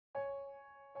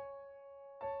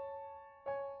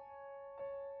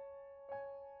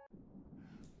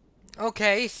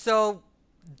Okay, so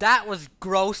that was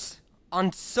gross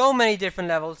on so many different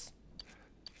levels.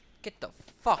 Get the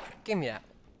fuck. Give me that.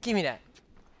 Give me that.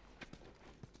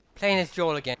 Playing as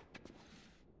Joel again.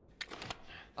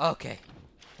 Okay.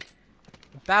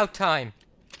 About time.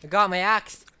 I got my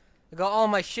axe. I got all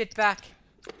my shit back.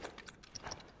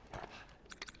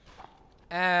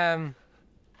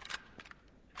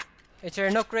 Is there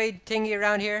an upgrade thingy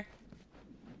around here?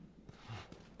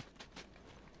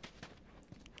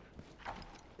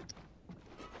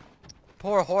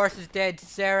 Poor horse is dead,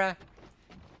 Sarah.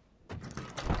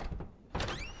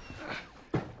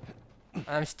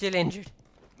 I'm still injured.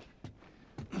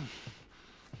 Where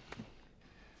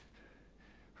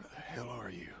the hell are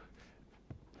you?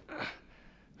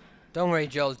 Don't worry,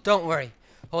 Joel. Don't worry.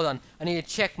 Hold on. I need to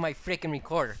check my freaking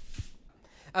recorder.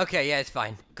 Okay, yeah, it's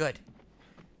fine. Good.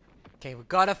 Okay, we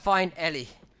gotta find Ellie.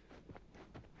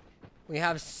 We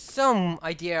have some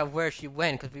idea of where she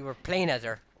went because we were playing as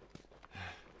her.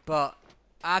 But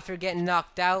after getting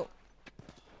knocked out,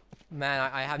 man,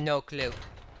 I have no clue.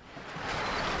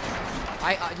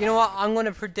 You know what? I'm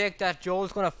gonna predict that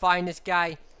Joel's gonna find this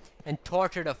guy and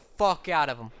torture the fuck out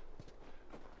of him.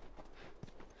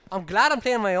 I'm glad I'm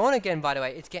playing on my own again, by the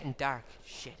way. It's getting dark.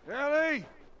 Shit. Ellie!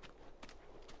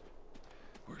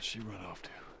 Where'd she run off to?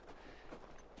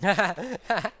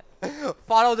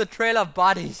 Follow the trail of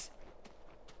bodies.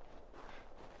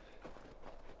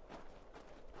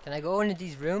 Can I go into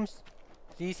these rooms?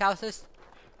 These houses?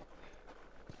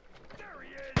 There he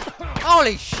is!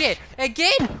 Holy shit!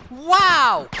 Again?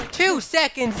 Wow! 2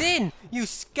 seconds in! You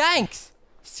skanks!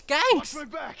 Skanks! Watch my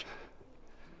back!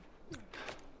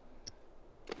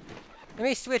 Let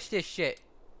me switch this shit.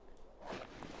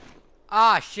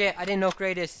 Ah, shit. I didn't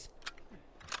upgrade this.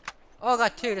 Oh, I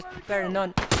got 2. That's better than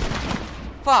none.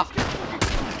 Fuck.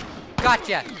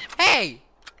 Gotcha. Hey!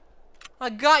 I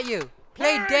got you.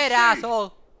 Play dead,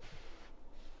 asshole.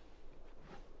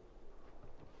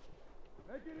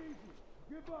 Take it easy.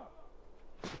 Give up.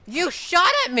 You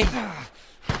shot at me.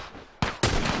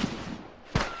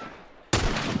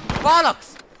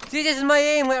 Bollocks. See, this is my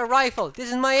aim with a rifle. This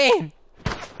is my aim.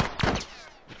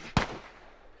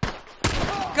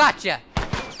 Gotcha!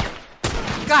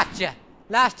 Gotcha!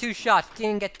 Last 2 shots.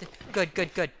 Didn't get the... Good,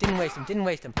 good, good. Didn't waste them. Didn't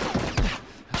waste them.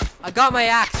 I got my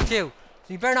axe too.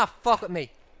 So you better not fuck with me.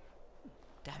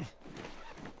 Damn it.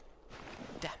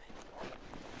 Damn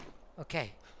it.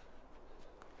 Okay.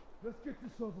 Let's get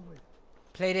this over with.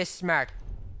 Play this smart.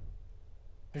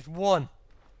 There's one.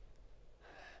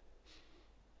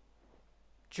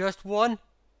 Just one?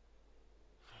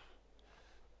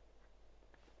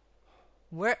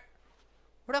 Where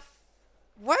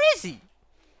is he?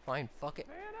 Fine, fuck it.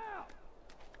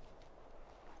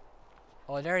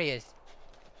 Oh, there he is.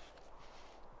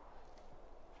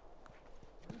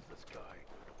 Who's this guy?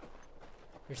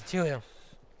 There's 2 of them.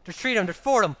 There's 3 of them. There's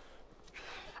 4 of them.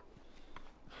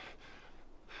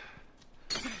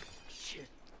 Shit.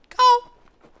 Go!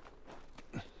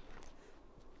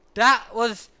 That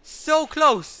was so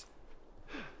close.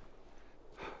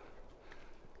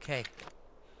 Okay.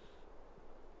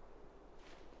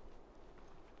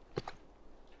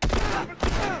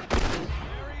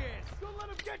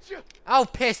 Oh,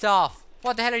 pissed off.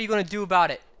 What the hell are you gonna do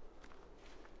about it?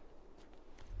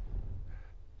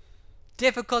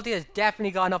 Difficulty has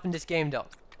definitely gone up in this game, though.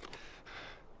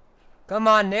 Come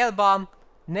on, nail bomb.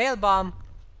 Nail bomb.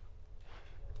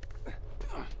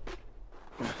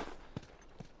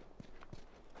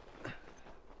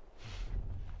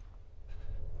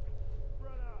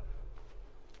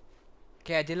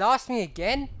 Okay, they lost me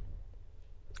again.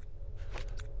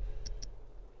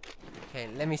 Okay,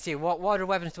 let me see. What other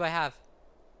weapons do I have?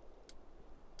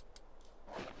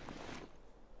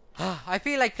 I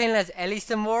feel like playing as Ellie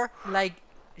some more. Like,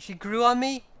 she grew on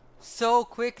me so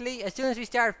quickly. As soon as we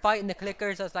started fighting the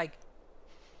clickers, I was like...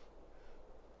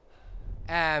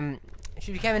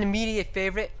 she became an immediate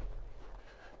favorite.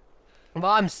 But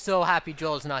I'm so happy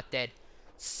Joel's not dead.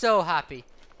 So happy.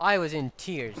 I was in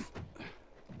tears.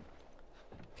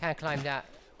 Can't climb that.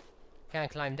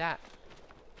 Can't climb that.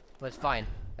 But it's fine.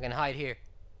 I can hide here.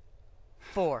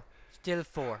 4. Still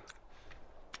 4.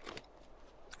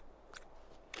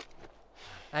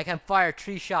 I can fire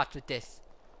 3 shots with this.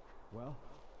 Well,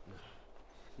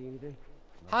 see anything?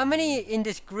 How many in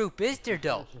this group is there,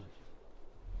 though?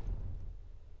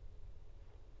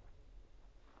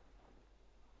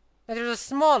 Now, there's a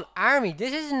small army.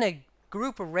 This isn't a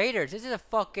group of raiders. This is a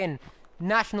fucking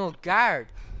National Guard.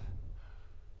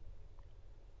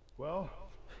 Well,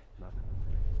 Nothing.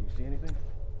 You see anything?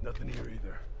 nothing here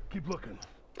either. Keep looking.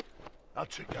 I'll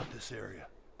check out this area.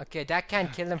 Okay, that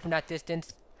can't kill them from that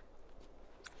distance.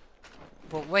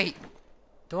 But wait,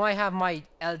 don't I have my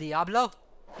El Diablo?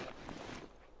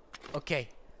 Okay,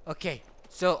 okay.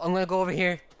 So I'm gonna go over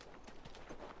here.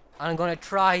 And I'm gonna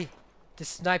try to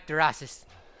snipe their asses.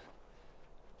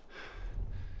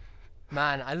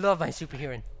 Man, I love my super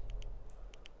hearing.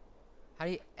 How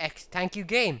do you X? Thank you,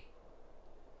 game.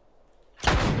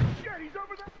 Shit, he's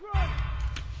over that truck!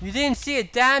 You didn't see a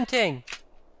damn thing.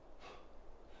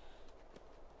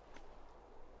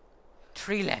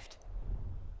 3 left.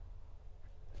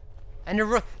 And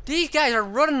these guys are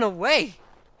running away.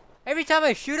 Every time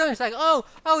I shoot them, it's like, oh,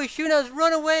 he's shooting us,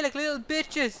 run away like little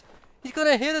bitches. He's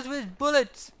gonna hit us with his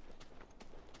bullets.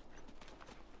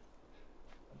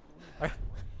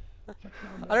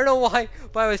 I don't know why,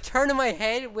 but I was turning my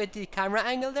head with the camera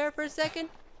angle there for a second.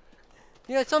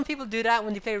 You know, some people do that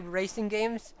when they play racing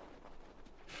games.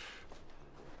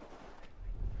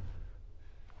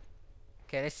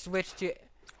 Okay, let's switch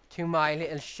to my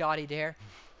little shotty there.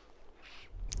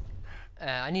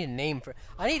 I need a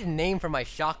name for my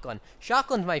shotgun.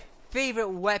 Shotgun's my favorite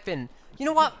weapon. You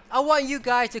know what? I want you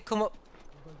guys to come up.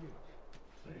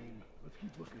 Same. Let's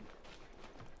keep looking.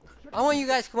 I want you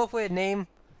guys to come up with a name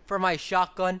for my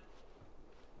shotgun,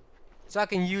 so I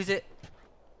can use it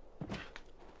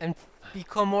and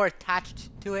become more attached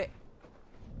to it.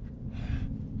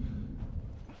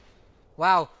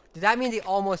 Wow, did that mean they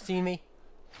almost seen me?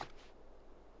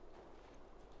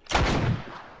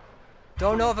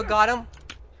 Don't know if I got him.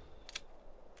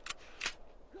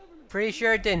 Pretty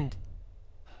sure it didn't.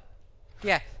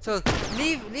 Yeah, so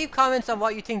leave comments on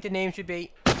what you think the name should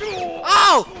be.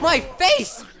 Oh, my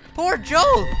face! Poor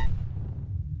Joel!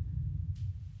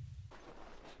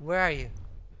 Where are you?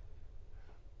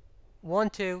 1,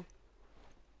 2.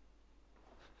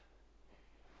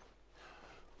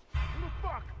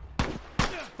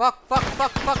 Fuck.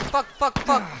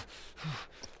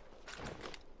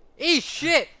 Eat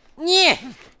shit! Yeah!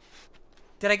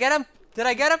 Did I get him?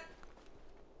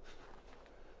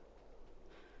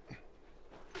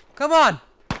 Come on!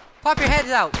 Pop your heads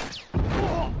out!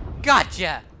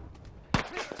 Gotcha!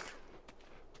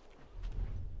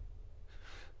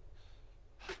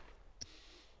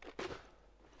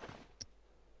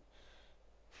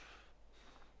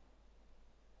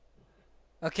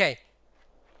 Okay.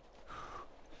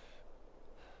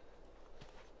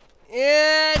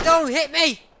 Yeah, don't hit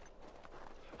me!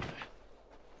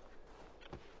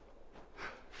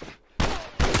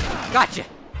 Gotcha!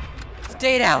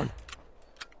 Stay down!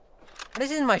 This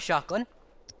isn't my shotgun.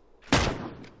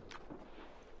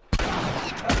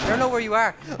 I don't know where you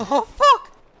are. Oh,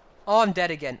 fuck! Oh, I'm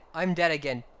dead again.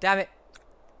 Damn it.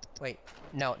 Wait.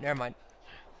 No, never mind.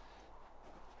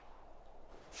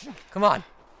 Come on.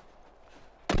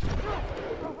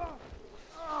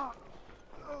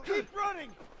 Keep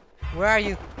running! Where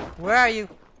are you?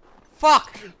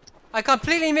 Fuck! I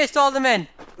completely missed all the men.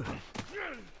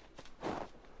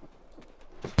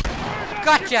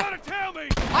 Gotcha!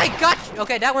 I got you!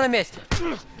 Okay, that one I missed.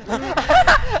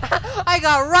 I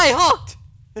got right hooked!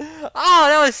 Oh,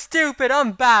 that was stupid.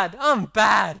 I'm bad.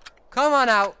 Come on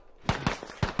out.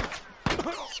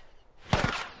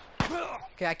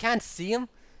 Okay, I can't see him.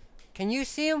 Can you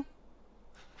see him?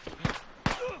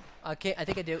 Okay, I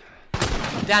think I do.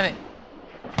 Damn it.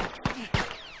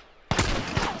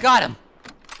 Got him.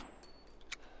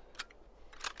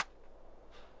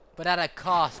 But at a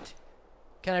cost.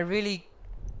 Can I really...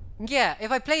 Yeah,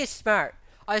 if I play it smart.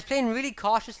 I was playing really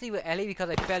cautiously with Ellie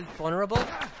because I felt vulnerable.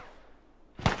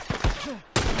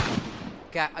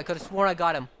 Okay, I could have sworn I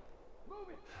got him. Move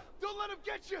it! Don't let him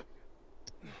get you!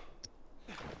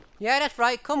 Yeah, that's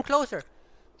right. Come closer.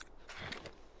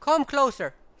 Come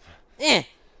closer. Eh.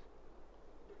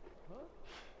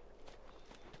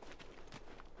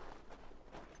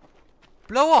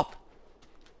 Blow up.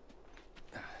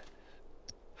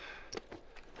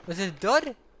 Was it a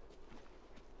dud?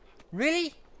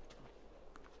 Really?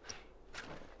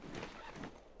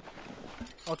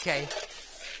 Okay.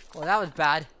 Well, that was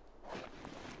bad.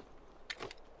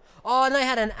 Oh, and I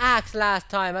had an axe last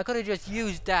time. I could have just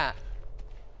used that.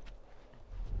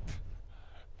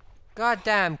 God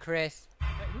damn, Chris. Hey,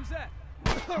 who's that?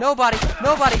 Nobody.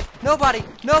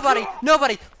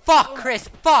 Fuck, Chris.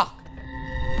 Fuck.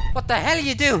 What the hell are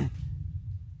you doing?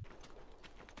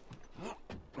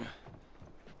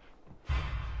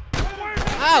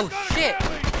 Oh, shit.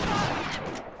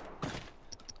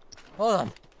 Hold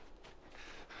on.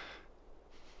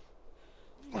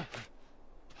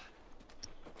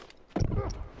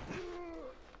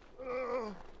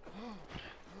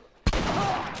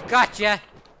 Gotcha.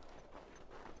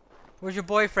 Where's your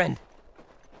boyfriend?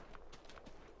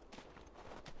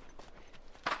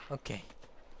 Okay.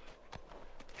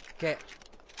 Okay.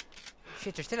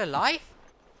 Shit, they're still alive?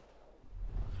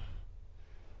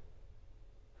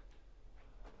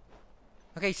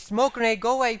 Okay, smoke grenade,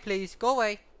 go away, please. Go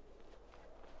away.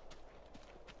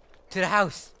 To the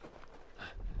house.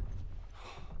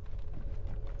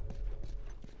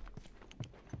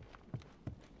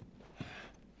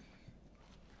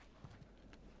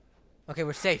 Okay,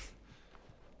 we're safe.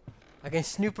 I can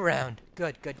snoop around.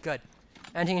 Good, good, good.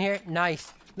 Anything here?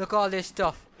 Nice. Look all this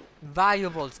stuff.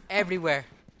 Valuables everywhere.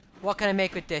 What can I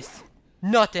make with this?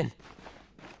 Nothing.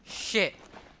 Shit.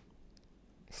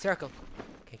 Circle.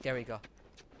 Okay, there we go.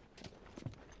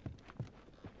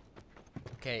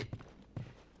 Okay.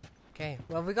 Okay,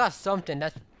 well we got something.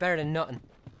 That's better than nothing.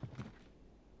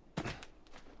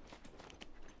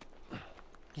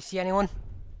 You see anyone?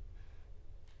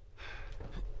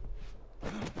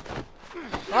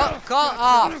 Oh, call.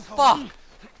 Oh, fuck.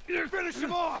 Finish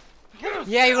him off!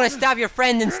 Yeah, you're gonna stab your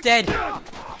friend instead.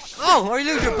 Oh, or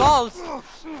you lose your balls.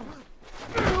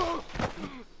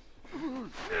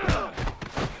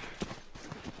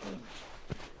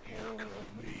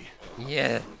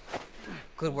 Yeah.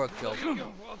 Good work, Joe.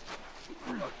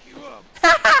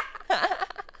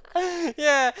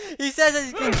 Yeah, he says that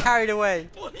he's getting carried away.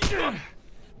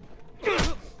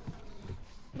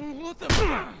 What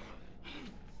the?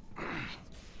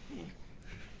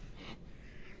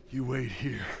 You wait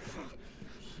here.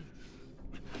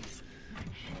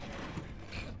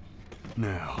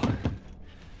 Now,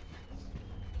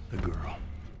 the girl.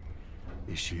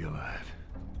 Is she alive?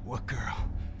 What girl?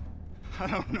 I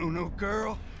don't know no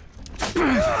girl.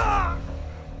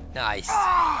 Nice.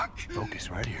 Focus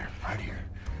right here, right here.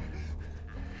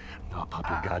 I'll pop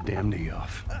your goddamn knee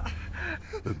off.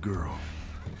 The girl.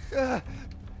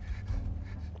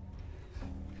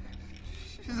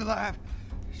 She's alive.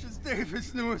 She's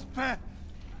David's newest pet.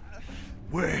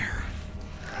 Where?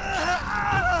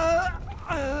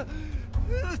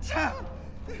 In the town.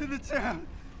 In the town.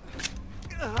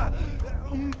 Now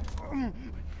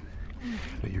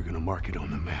you're gonna mark it on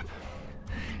the map.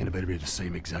 And it better be the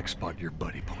same exact spot your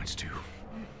buddy points to.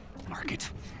 Mark it.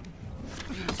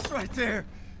 It's right there.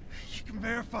 You can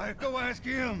verify it. Go ask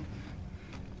him.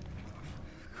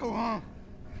 Go on.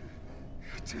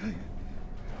 I tell you,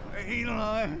 I ain't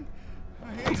lying.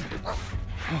 I ain't.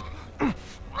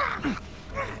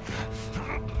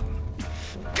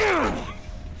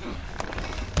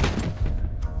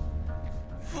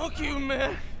 Fuck you,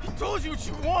 man. He told you what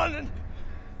you wanted.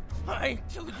 I ain't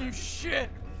telling you shit.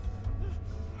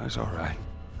 That's all right.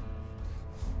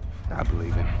 I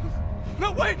believe him.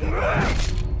 No, wait!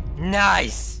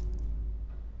 Nice.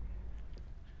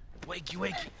 Wakey,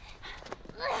 wakey.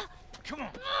 Come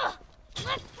on.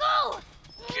 Let's go!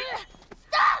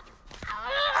 Stop!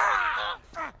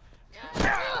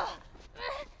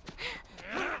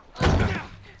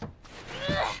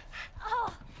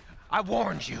 I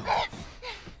warned you. I'm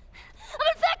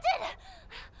infected!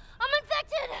 I'm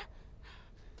infected!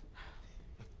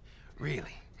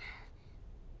 Really?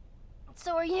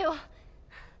 So are you.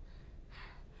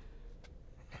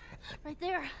 Right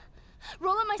there.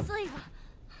 Roll up my sleeve.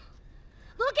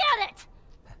 Look at it!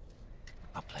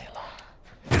 I'll play along.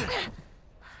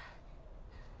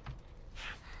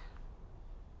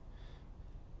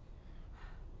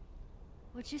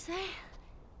 What'd you say?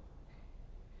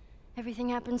 Everything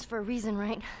happens for a reason,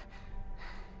 right?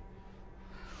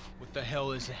 What the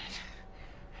hell is that?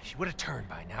 She would have turned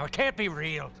by now. It can't be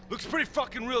real. Looks pretty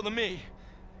fucking real to me.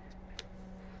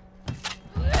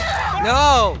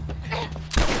 No.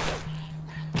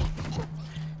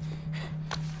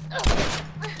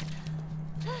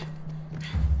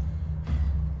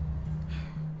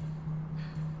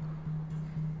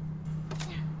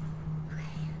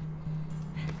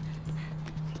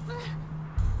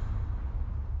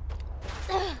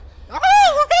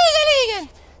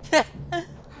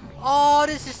 Oh,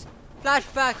 this is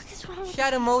flashback.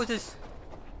 Shadow Moses.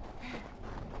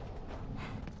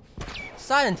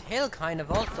 Silent Hill, kind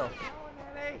of, also.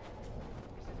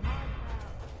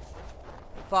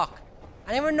 Fuck.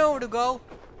 I never know where to go.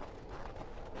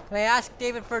 Can I ask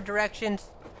David for directions?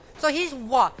 So he's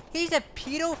what? He's a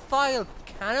pedophile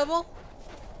cannibal?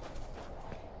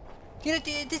 You know,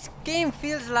 this game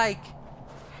feels like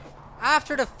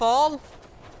after the fall,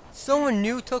 someone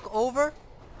new took over.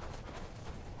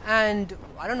 And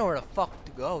I don't know where the fuck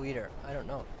to go either. I don't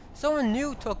know. Someone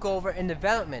new took over in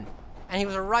development, and he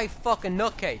was a right fucking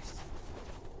nutcase.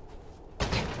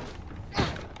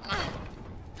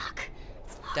 Fuck.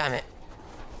 Damn it.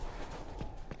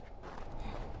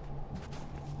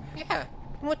 Yeah,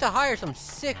 he went to hire some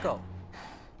sicko.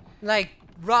 Like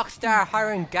Rockstar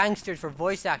hiring gangsters for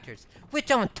voice actors,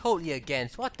 which I'm totally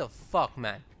against. What the fuck,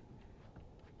 man?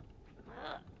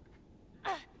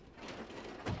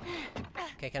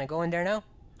 Okay, can I go in there now?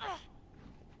 I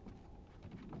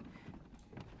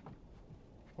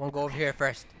want to go over here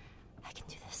first. I can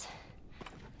do this.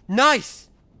 Nice!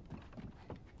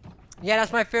 Yeah,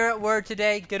 that's my favorite word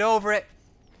today. Get over it.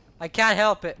 I can't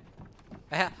help it.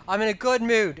 I'm in a good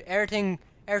mood. Everything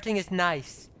is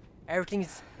nice.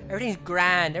 Everything's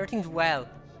grand. Everything's well.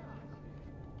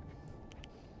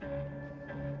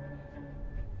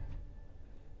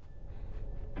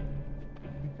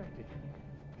 Infected.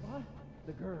 What?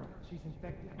 The girl. She's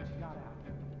infected. She got out.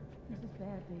 This is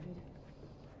bad, David.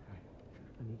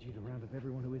 I need you to round up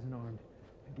everyone who isn't armed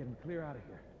and get them clear out of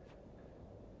here.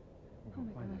 We're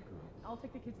gonna find that girl. I'll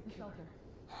take the kids to the shelter.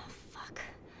 Oh, fuck.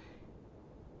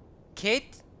 Kid?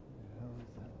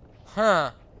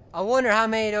 Huh. I wonder how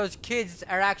many of those kids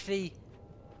are actually...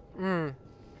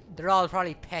 they're all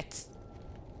probably pets.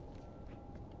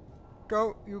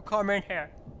 Don't you come in here.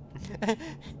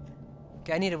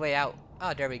 Okay, I need a way out.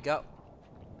 Oh, there we go.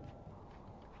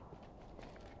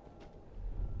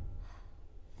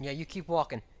 Yeah, you keep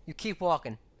walking. You keep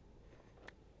walking.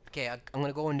 Okay, I'm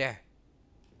gonna go in there.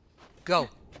 Go.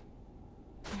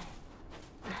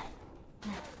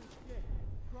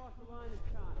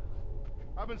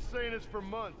 I've been saying this for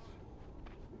months.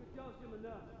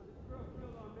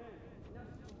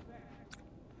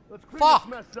 Let's clean Fuck.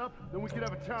 this mess up, then we can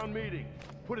have a town meeting.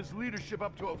 Put his leadership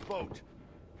up to a vote.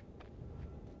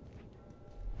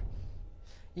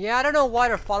 Yeah, I don't know why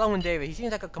they're following David. He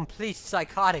seems like a complete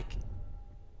psychotic.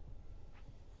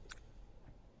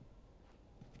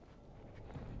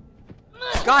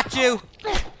 Got you!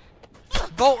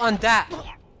 Vote on that!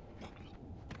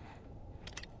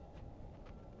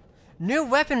 New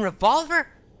weapon revolver?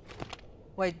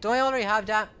 Wait, don't I already have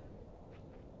that?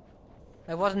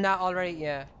 Like, wasn't that already?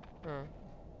 Yeah.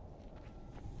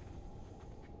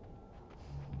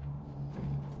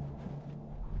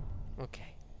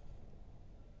 Okay.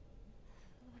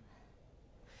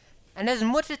 And as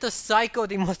much as the psycho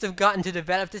they must have gotten to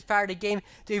develop this part of the game,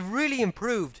 they've really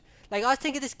improved. Like, I was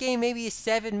thinking this game maybe a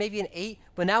 7, maybe an 8,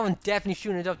 but now I'm definitely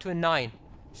shooting it up to a 9.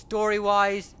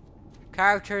 Story-wise,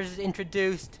 characters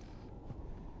introduced.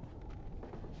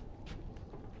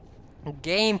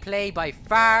 Gameplay by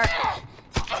far.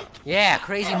 Yeah,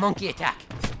 crazy monkey attack.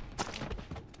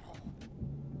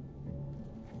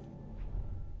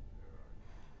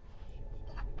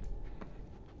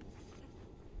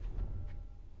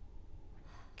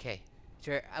 Okay, is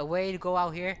there a way to go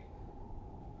out here?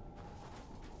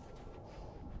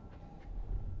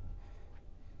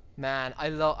 Man, I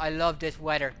love this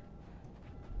weather.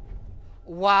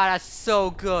 Wow, that's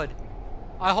so good.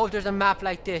 I hope there's a map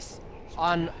like this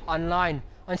online.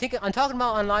 I'm talking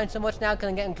about online so much now because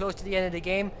I'm getting close to the end of the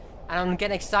game and I'm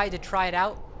getting excited to try it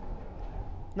out.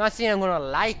 Not saying I'm gonna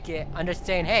like it, I'm just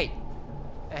saying, hey,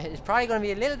 it's probably gonna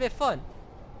be a little bit fun.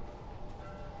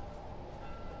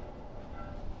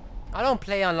 I don't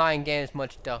play online games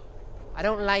much though. I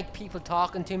don't like people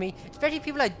talking to me, especially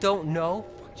people I don't know.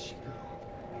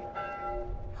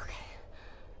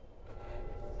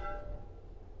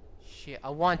 Shit,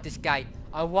 I want this guy.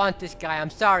 I want this guy.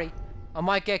 I'm sorry. I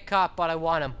might get caught, but I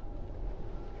want him.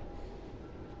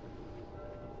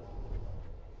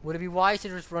 Would it be wise to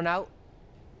just run out?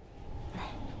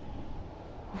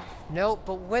 No,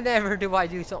 but whenever do I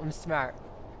do something smart?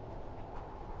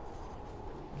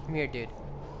 Come here, dude.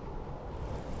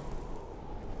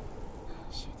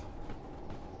 Shit.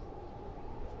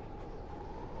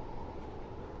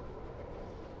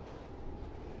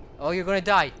 Oh, you're gonna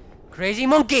die. Crazy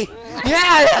monkey!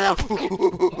 Yeah!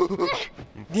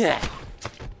 Yeah.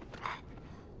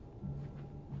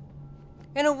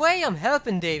 In a way, I'm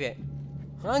helping David.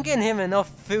 I'm getting him enough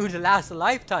food to last a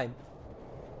lifetime.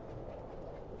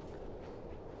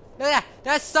 Look at that!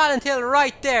 That's Silent Hill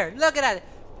right there! Look at that!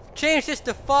 Change this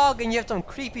to fog and you have some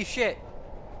creepy shit.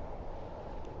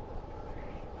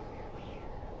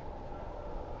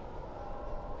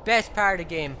 Best part of the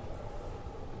game.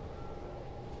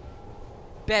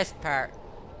 Best part.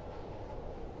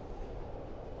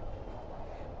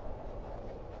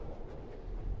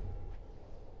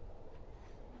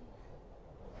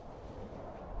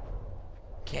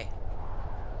 Okay.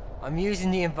 I'm using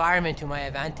the environment to my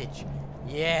advantage.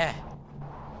 Yeah.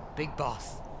 Big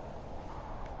boss.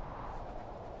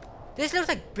 This looks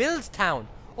like Bill's town.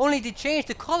 Only they changed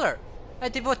the color.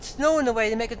 Like they put snow in the way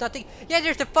to make it not think. Yeah,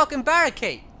 there's the fucking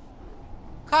barricade.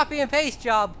 Copy and paste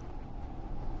job.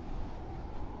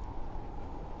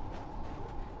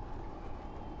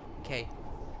 Okay.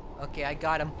 Okay, I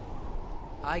got him.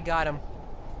 I got him.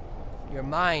 You're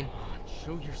mine.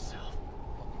 Show yourself.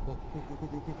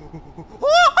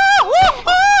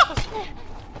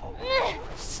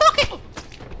 Suck it!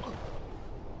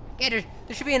 Yeah,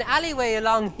 there should be an alleyway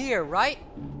along here, right?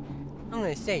 I'm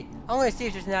gonna see. I'm gonna see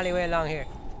if there's an alleyway along here.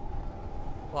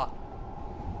 What?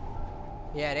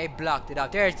 Yeah, they blocked it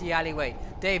off. There's the alleyway.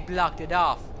 They blocked it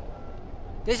off.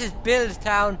 This is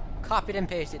Billstown. Copied and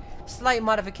pasted. Slight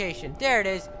modification. There it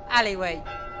is. Alleyway.